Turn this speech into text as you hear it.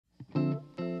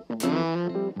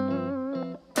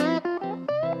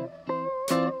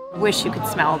wish you could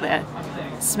smell the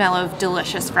smell of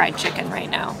delicious fried chicken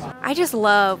right now. I just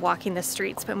love walking the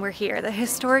streets when we're here. The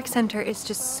historic center is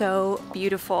just so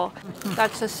beautiful.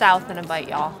 That's the South in a bite,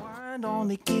 y'all.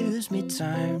 Only gives me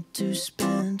time to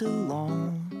spend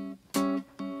alone. And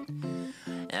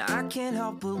I can't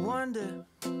help but wonder.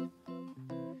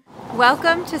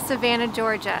 Welcome to Savannah,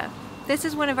 Georgia. This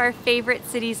is one of our favorite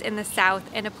cities in the South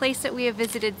and a place that we have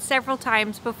visited several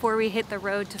times before we hit the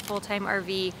road to full-time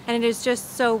RV. And it is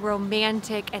just so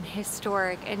romantic and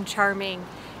historic and charming.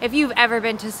 If you've ever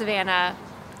been to Savannah,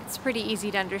 it's pretty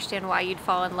easy to understand why you'd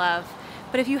fall in love.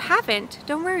 But if you haven't,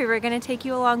 don't worry, we're going to take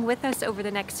you along with us over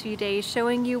the next few days,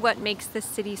 showing you what makes this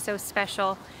city so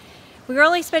special. We're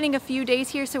only spending a few days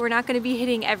here, so we're not going to be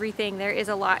hitting everything. There is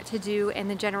a lot to do in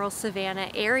the general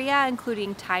Savannah area,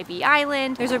 including Tybee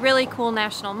Island. There's a really cool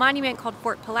national monument called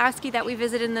Fort Pulaski that we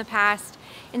visited in the past.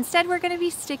 Instead, we're going to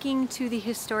be sticking to the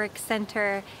historic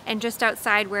center and just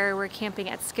outside where we're camping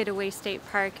at Skidaway State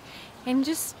Park and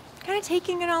just kind of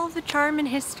taking in all of the charm and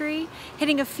history,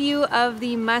 hitting a few of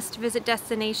the must-visit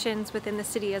destinations within the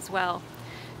city as well.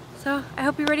 So I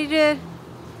hope you're ready to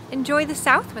enjoy the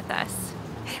South with us.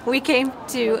 We came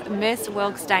to Miss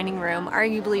Wilkes Dining Room,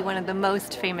 arguably one of the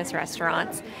most famous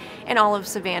restaurants in all of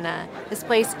Savannah. This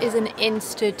place is an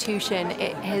institution.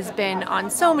 It has been on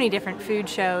so many different food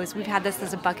shows. We've had this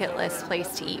as a bucket list place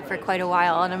to eat for quite a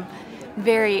while, and I'm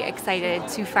very excited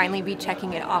to finally be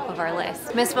checking it off of our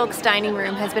list. Miss Wilkes Dining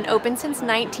Room has been open since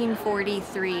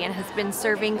 1943 and has been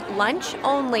serving lunch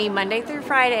only Monday through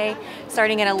Friday,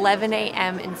 starting at 11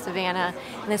 a.m. in Savannah.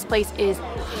 And this place is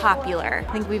popular.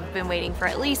 I think we've been waiting for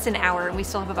at least an hour, and we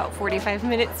still have about 45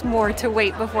 minutes more to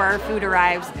wait before our food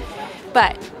arrives.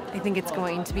 But I think it's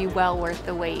going to be well worth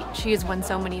the wait. She has won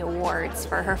so many awards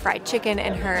for her fried chicken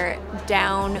and her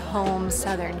down-home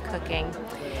Southern cooking.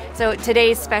 So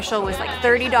today's special was like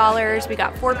 $30. We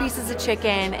got 4 pieces of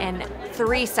chicken and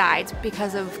 3 sides.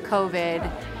 Because of COVID,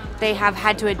 they have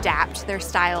had to adapt their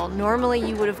style. Normally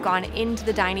you would have gone into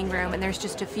the dining room and there's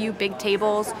just a few big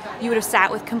tables. You would have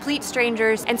sat with complete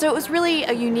strangers. And so it was really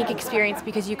a unique experience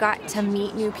because you got to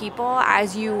meet new people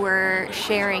as you were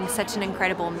sharing such an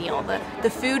incredible meal. The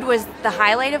food was the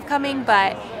highlight of coming,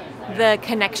 but the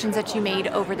connections that you made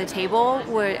over the table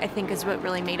I think is what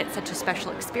really made it such a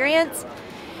special experience.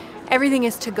 Everything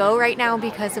is to go right now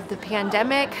because of the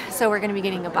pandemic, so we're gonna be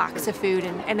getting a box of food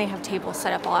and they have tables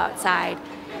set up all outside.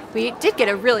 We did get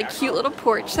a really cute little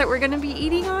porch that we're gonna be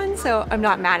eating on, so I'm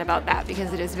not mad about that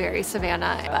because it is very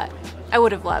Savannah, but I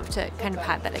would have loved to kind of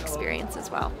have that experience as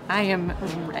well. I am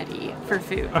ready for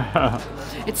food.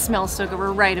 It smells so good.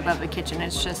 We're right above the kitchen.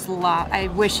 It's just I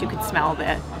wish you could smell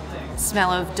the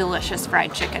smell of delicious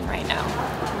fried chicken right now.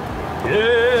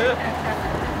 Yeah!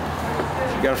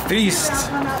 We got a feast.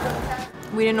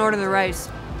 We didn't order the rice,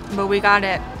 but we got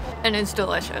it, and it's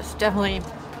delicious. Definitely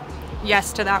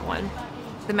yes to that one.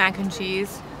 The mac and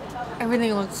cheese,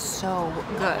 everything looks so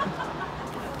good.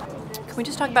 Can we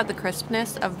just talk about the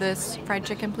crispness of this fried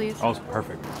chicken, please? Oh, it's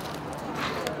perfect.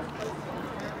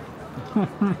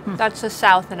 That's the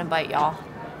South in a bite, y'all.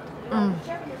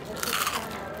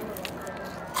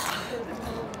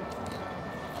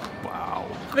 Wow.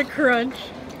 The crunch.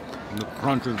 The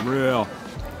crunch is real.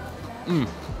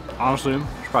 Honestly,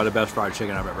 it's probably the best fried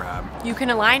chicken I've ever had. You can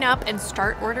line up and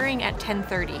start ordering at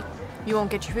 10:30. You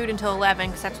won't get your food until 11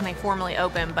 because that's when they formally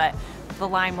open, but the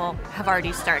line will have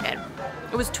already started.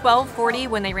 It was 12:40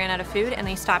 when they ran out of food and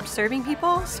they stopped serving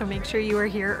people, so make sure you are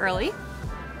here early.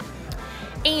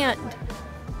 And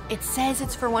it says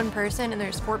it's for one person and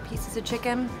there's 4 pieces of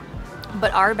chicken,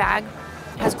 but our bag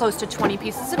has close to 20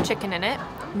 pieces of chicken in it,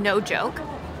 no joke.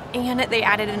 And they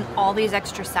added in all these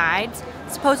extra sides.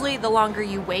 Supposedly, the longer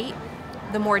you wait,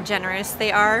 the more generous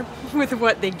they are with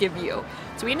what they give you.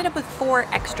 So we ended up with 4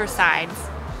 extra sides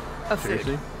of food.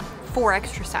 Seriously? 4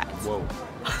 extra sides. Whoa.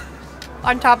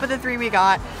 On top of the 3 we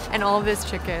got, and all of this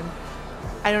chicken.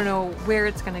 I don't know where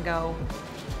it's gonna go.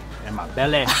 In my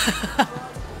belly.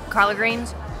 Collard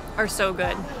greens are so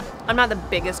good. I'm not the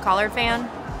biggest collard fan.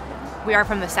 We are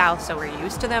from the South, so we're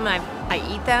used to them. I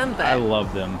eat them, but I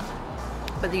love them.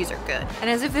 But these are good. And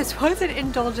as if this wasn't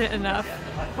indulgent enough,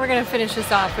 we're gonna finish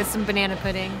this off with some banana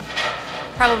pudding.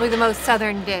 Probably the most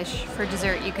Southern dish for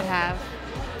dessert you could have.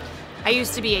 I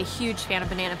used to be a huge fan of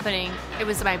banana pudding. It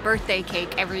was my birthday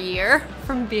cake every year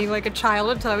from being like a child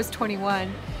until I was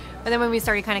 21. But then when we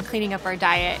started kind of cleaning up our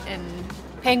diet and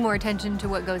paying more attention to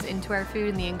what goes into our food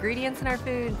and the ingredients in our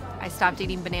food, I stopped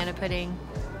eating banana pudding.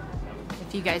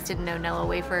 If you guys didn't know, Nella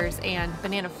wafers and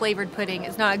banana flavored pudding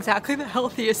is not exactly the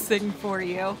healthiest thing for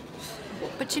you.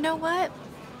 But you know what?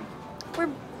 We're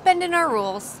bending our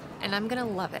rules and I'm gonna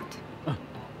love it.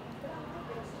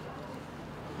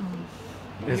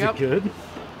 Is it good?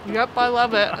 Yep, I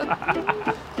love it.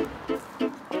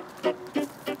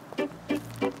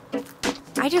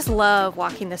 I just love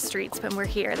walking the streets when we're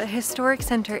here. The historic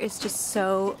center is just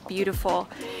so beautiful.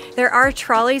 There are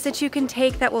trolleys that you can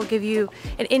take that will give you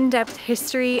an in-depth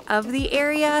history of the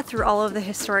area through all of the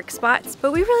historic spots,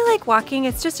 but we really like walking.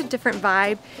 It's just a different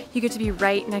vibe. You get to be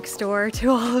right next door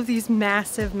to all of these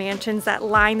massive mansions that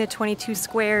line the 22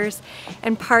 squares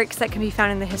and parks that can be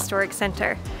found in the historic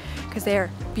center, because they are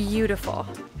beautiful.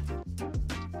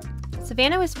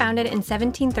 Savannah was founded in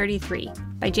 1733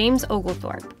 by James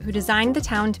Oglethorpe, who designed the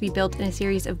town to be built in a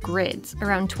series of grids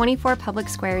around 24 public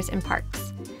squares and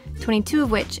parks, 22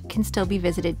 of which can still be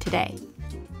visited today.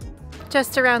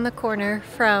 Just around the corner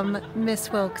from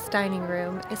Miss Wilkes' dining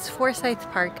room is Forsyth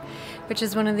Park, which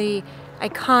is one of the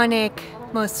iconic,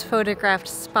 most photographed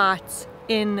spots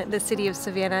in the city of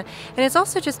Savannah. And it's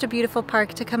also just a beautiful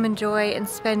park to come enjoy and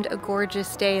spend a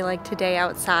gorgeous day like today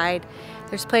outside.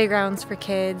 There's playgrounds for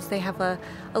kids, they have a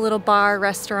little bar,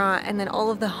 restaurant, and then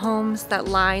all of the homes that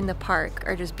line the park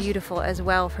are just beautiful as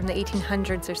well. From the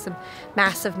 1800s, there's some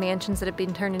massive mansions that have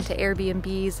been turned into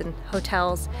Airbnbs and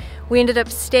hotels. We ended up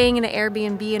staying in an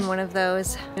Airbnb in one of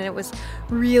those, and it was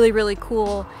really, really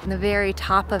cool. In the very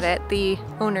top of it, the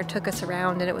owner took us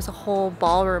around, and it was a whole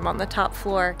ballroom on the top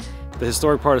floor. The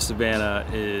historic part of Savannah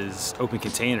is open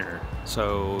container,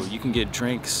 so you can get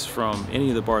drinks from any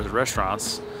of the bars or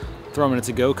restaurants, throw them in a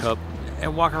to-go cup,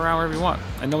 and walk around wherever you want,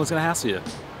 and no one's gonna hassle you. So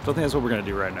I think that's what we're gonna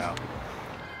do right now.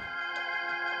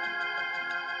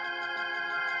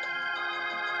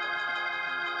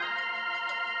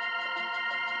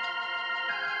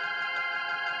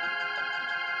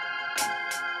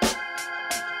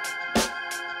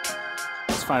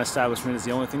 This fine establishment is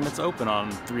the only thing that's open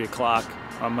on 3 o'clock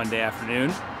on Monday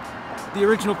afternoon. The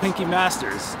original Pinky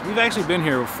Masters. We've actually been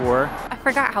here before. I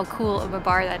forgot how cool of a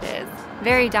bar that is.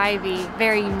 Very divey,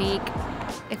 very unique.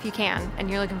 If you can, and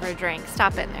you're looking for a drink,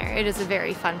 stop in there. It is a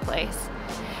very fun place.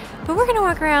 But we're gonna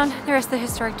walk around the rest of the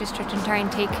historic district and try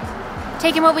and take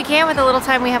in what we can with the little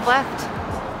time we have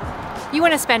left. You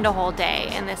wanna spend a whole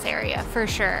day in this area, for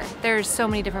sure. There's so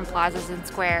many different plazas and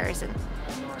squares, and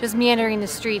just meandering the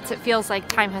streets, it feels like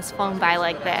time has flown by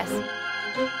like this.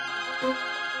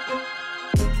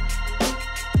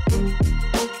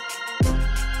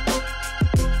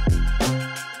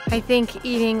 I think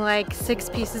eating like 6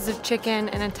 pieces of chicken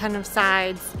and a ton of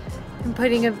sides and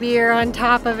putting a beer on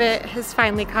top of it has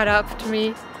finally caught up to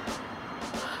me.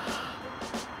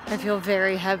 I feel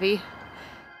very heavy.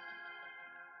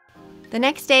 The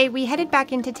next day, we headed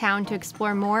back into town to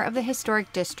explore more of the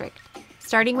historic district,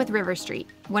 starting with Riverstreet,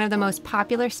 one of the most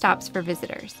popular stops for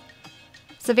visitors.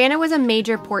 Savannah was a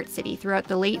major port city throughout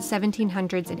the late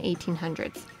 1700s and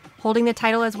 1800s, holding the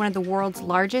title as one of the world's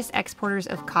largest exporters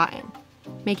of cotton,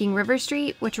 making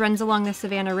Riverstreet, which runs along the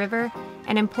Savannah River,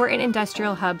 an important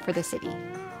industrial hub for the city.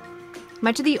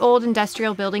 Much of the old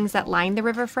industrial buildings that lined the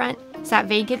riverfront sat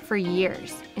vacant for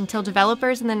years, until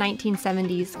developers in the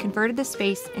 1970s converted the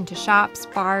space into shops,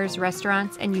 bars,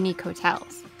 restaurants, and unique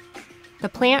hotels. The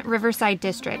Plant Riverside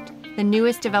District, the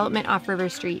newest development off River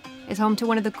Street, is home to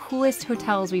one of the coolest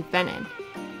hotels we've been in.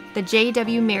 The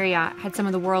J.W. Marriott had some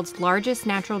of the world's largest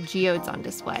natural geodes on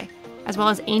display, as well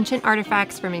as ancient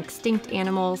artifacts from extinct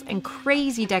animals and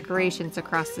crazy decorations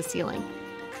across the ceiling.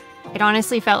 It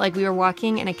honestly felt like we were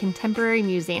walking in a contemporary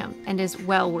museum and is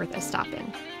well worth a stop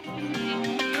in.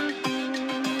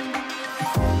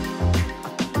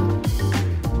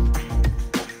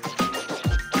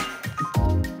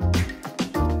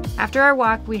 After our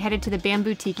walk, we headed to the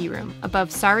Bamboo Tiki Room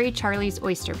above Sorry Charlie's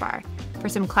Oyster Bar for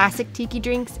some classic tiki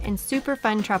drinks and super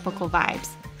fun tropical vibes,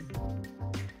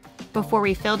 before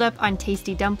we filled up on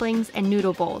tasty dumplings and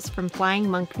noodle bowls from Flying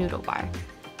Monk Noodle Bar.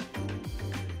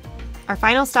 Our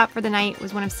final stop for the night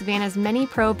was one of Savannah's many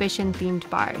Prohibition-themed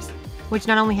bars, which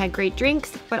not only had great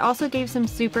drinks, but also gave some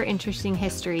super interesting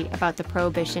history about the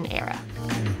Prohibition era.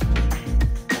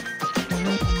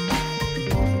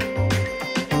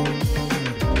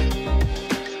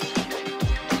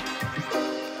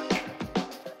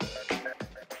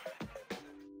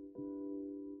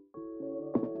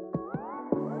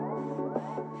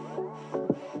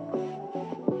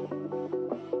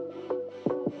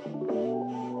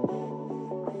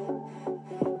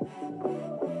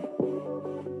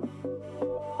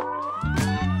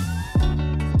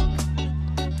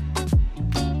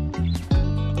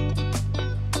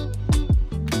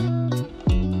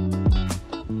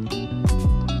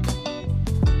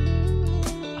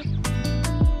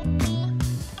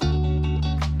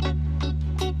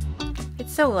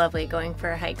 So lovely going for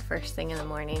a hike first thing in the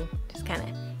morning. Just kind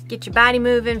of Get your body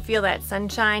moving, feel that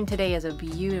sunshine. Today is a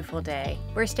beautiful day.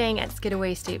 We're staying at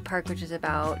Skidaway State Park, which is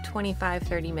about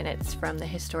 25-30 minutes from the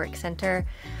historic center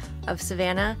of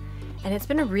Savannah. And it's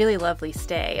been a really lovely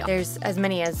stay. There's as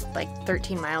many as like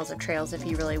 13 miles of trails if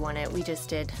you really want it. We just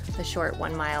did the short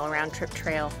 1 mile round trip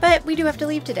trail. But we do have to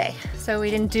leave today, so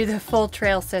we didn't do the full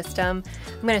trail system.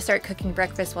 I'm gonna start cooking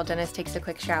breakfast while Dennis takes a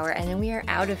quick shower, and then we are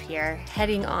out of here,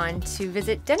 heading on to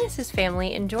visit Dennis's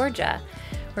family in Georgia.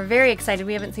 We're very excited.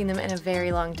 We haven't seen them in a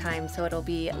very long time, so it'll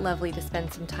be lovely to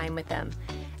spend some time with them.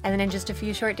 And then in just a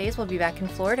few short days, we'll be back in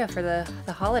Florida for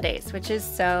the holidays, which is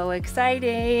so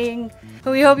exciting.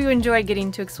 But we hope you enjoyed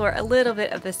getting to explore a little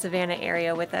bit of the Savannah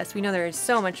area with us. We know there is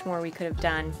so much more we could have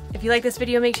done. If you like this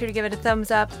video, make sure to give it a thumbs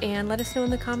up and let us know in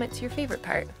the comments your favorite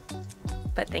part.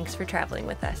 But thanks for traveling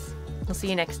with us. We'll see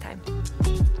you next time.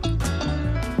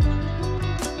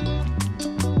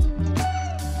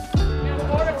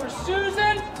 Order for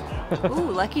Susan!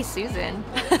 Ooh, lucky Susan.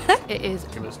 It is.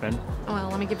 Give it a spin. Well,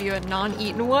 let me give you a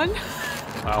non-eaten one.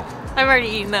 Wow. I've already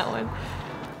eaten that one.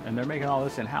 And they're making all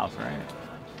this in-house, right?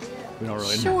 We don't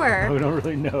really Sure. know. We don't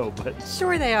really know, but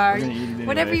Sure they are. we're gonna eat it anyway.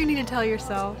 Whatever you need to tell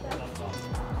yourself.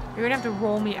 You're gonna have to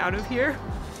roll me out of here.